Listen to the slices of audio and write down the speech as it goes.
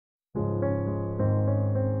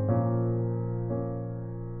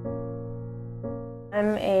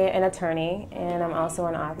an attorney, and I'm also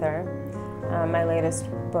an author. My latest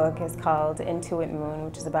book is called Intuit Moon,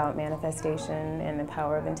 which is about manifestation and the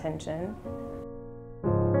power of intention.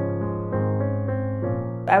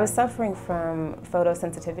 I was suffering from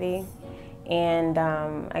photosensitivity, and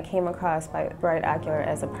I came across Bright Ocular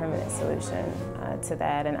as a permanent solution to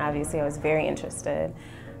that, and obviously I was very interested.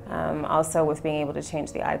 Also with being able to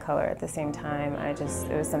change the eye color at the same time, it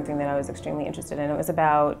was something that I was extremely interested in. It was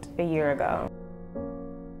about a year ago.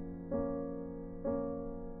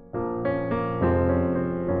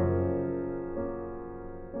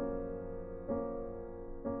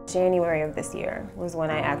 January of this year was when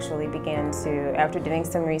I actually began to, after doing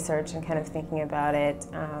some research and kind of thinking about it,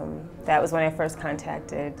 that was when I first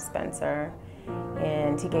contacted Spencer,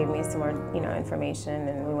 and he gave me some more information,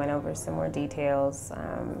 and we went over some more details.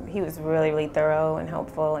 He was really, really thorough and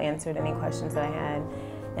helpful, answered any questions that I had,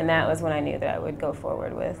 and that was when I knew that I would go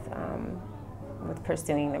forward with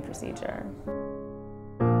pursuing the procedure.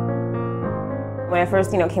 When I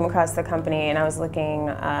first came across the company and I was looking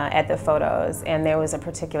at the photos, and there was a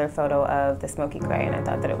particular photo of the smoky gray, and I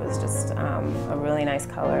thought that it was just a really nice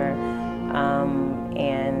color,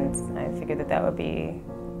 and I figured that that would be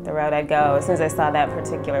the route I'd go. As soon as I saw that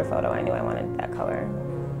particular photo, I knew I wanted that color.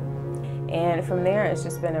 And from there, it's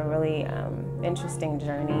just been a really interesting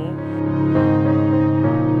journey.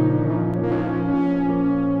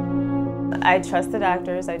 I trust the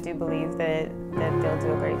doctors. I do believe that they'll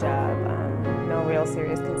do a great job. No real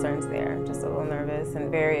serious concerns there, just a little nervous and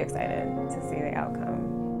very excited to see the outcome.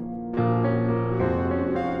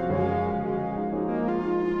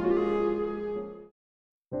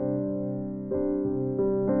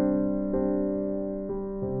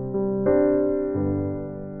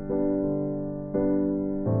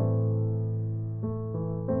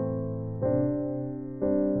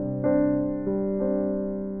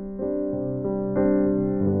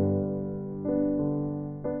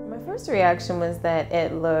 First reaction was that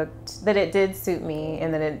it did suit me,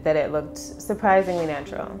 and that it looked surprisingly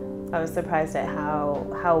natural. I was surprised at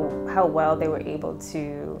how well they were able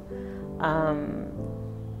to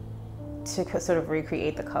sort of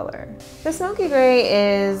recreate the color. The smoky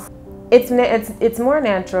gray it's more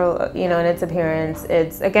natural, in its appearance.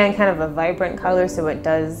 It's again kind of a vibrant color, so it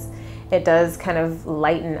does kind of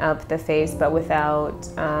lighten up the face, but without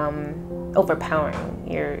overpowering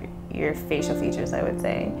your facial features, I would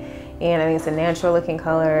say. And I think it's a natural looking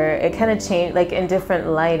color. It kind of changed, like in different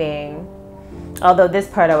lighting, although this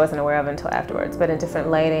part I wasn't aware of until afterwards, but in different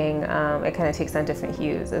lighting, it kind of takes on different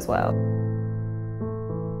hues as well.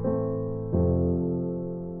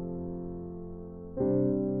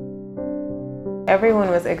 Everyone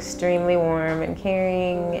was extremely warm and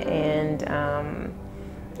caring, and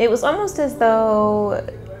it was almost as though,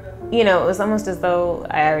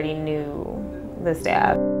 I already knew the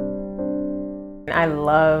staff. I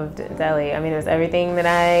loved Delhi. I mean, it was everything that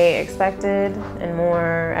I expected and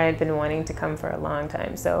more. I had been wanting to come for a long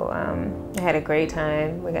time, so I had a great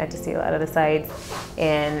time. We got to see a lot of the sights,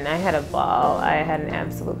 and I had a ball. I had an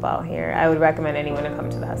absolute ball here. I would recommend anyone to come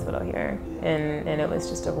to the hospital here, and it was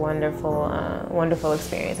just a wonderful, wonderful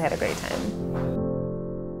experience. I had a great time.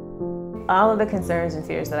 All of the concerns and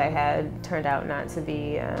fears that I had turned out not to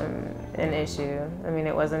be an issue. I mean,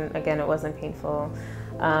 it wasn't painful.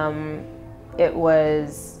 It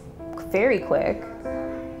was very quick.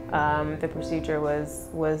 The procedure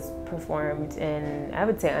was performed in, I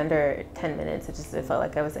would say, under 10 minutes. It felt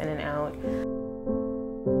like I was in and out.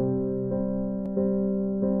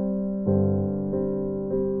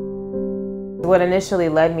 What initially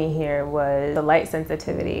led me here was the light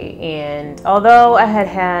sensitivity, and although I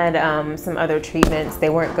had some other treatments, they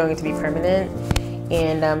weren't going to be permanent,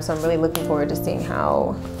 and so I'm really looking forward to seeing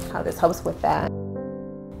how this helps with that.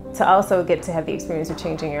 To also get to have the experience of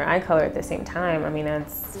changing your eye color at the same time, I mean, you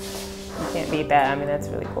can't beat that. I mean, that's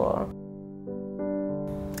really cool.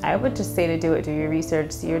 I would just say to do your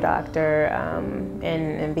research, see your doctor,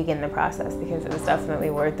 and begin the process, because it was definitely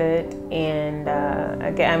worth it. And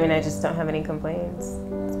again, I mean, I just don't have any complaints.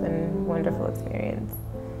 It's been a wonderful experience.